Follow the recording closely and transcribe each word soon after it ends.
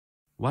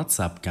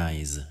What's up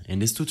guys, in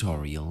this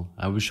tutorial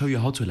I will show you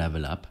how to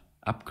level up,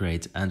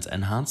 upgrade and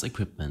enhance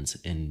equipment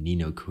in Ni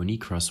no Kuni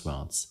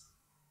Crosswords.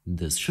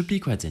 This should be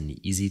quite an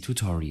easy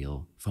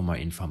tutorial. For more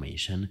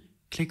information,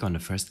 click on the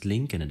first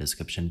link in the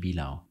description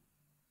below.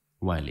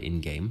 While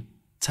in-game,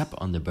 tap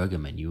on the burger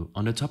menu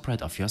on the top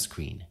right of your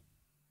screen.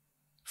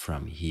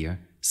 From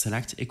here,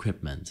 select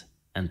Equipment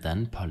and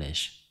then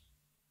Polish.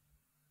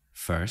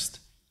 First,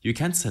 you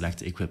can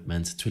select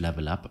equipment to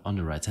level up on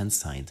the right hand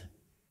side.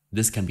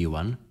 This can be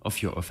one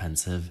of your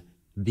offensive,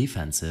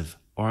 defensive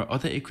or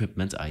other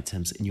equipment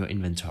items in your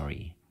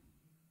inventory.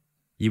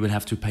 You will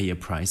have to pay a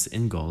price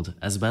in gold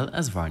as well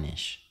as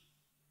varnish.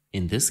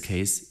 In this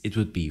case, it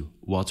would be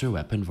water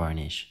weapon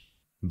varnish,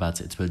 but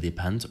it will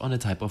depend on the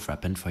type of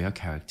weapon for your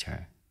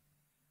character.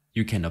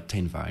 You can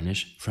obtain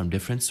varnish from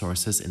different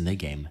sources in the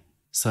game,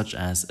 such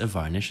as a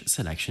varnish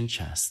selection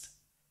chest.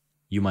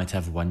 You might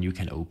have one you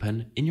can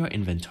open in your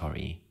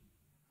inventory.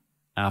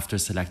 After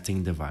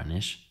selecting the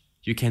varnish,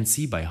 you can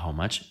see by how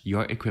much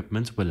your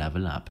equipment will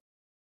level up.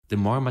 The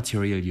more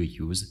material you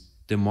use,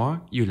 the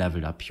more you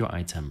level up your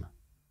item.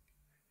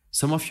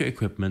 Some of your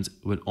equipment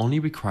will only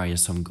require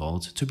some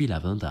gold to be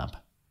leveled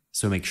up,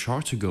 so make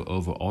sure to go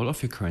over all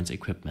of your current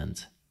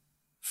equipment.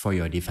 For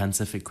your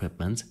defensive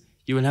equipment,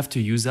 you will have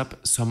to use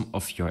up some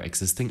of your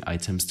existing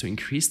items to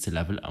increase the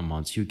level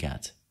amount you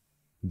get.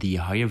 The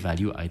higher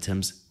value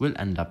items will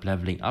end up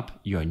leveling up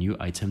your new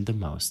item the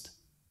most.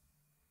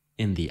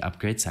 In the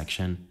upgrade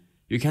section,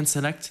 you can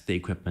select the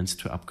equipment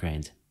to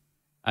upgrade.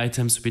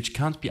 Items which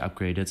can't be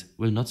upgraded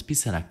will not be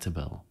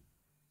selectable.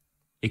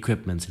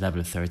 Equipment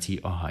level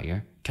 30 or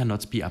higher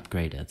cannot be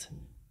upgraded.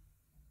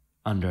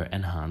 Under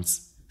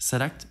Enhance,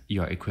 select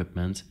your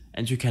equipment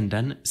and you can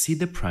then see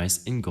the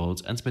price in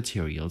gold and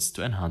materials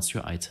to enhance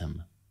your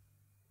item.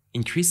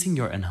 Increasing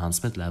your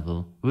enhancement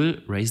level will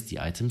raise the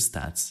item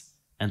stats,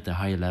 and the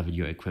higher level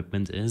your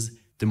equipment is,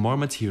 the more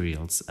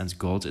materials and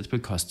gold it will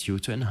cost you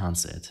to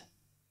enhance it.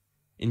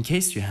 In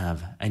case you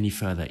have any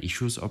further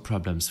issues or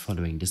problems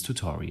following this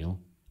tutorial,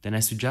 then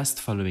I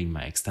suggest following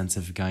my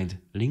extensive guide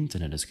linked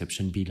in the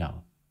description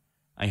below.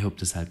 I hope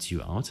this helped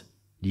you out.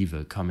 Leave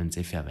a comment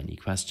if you have any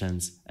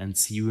questions and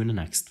see you in the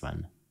next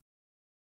one.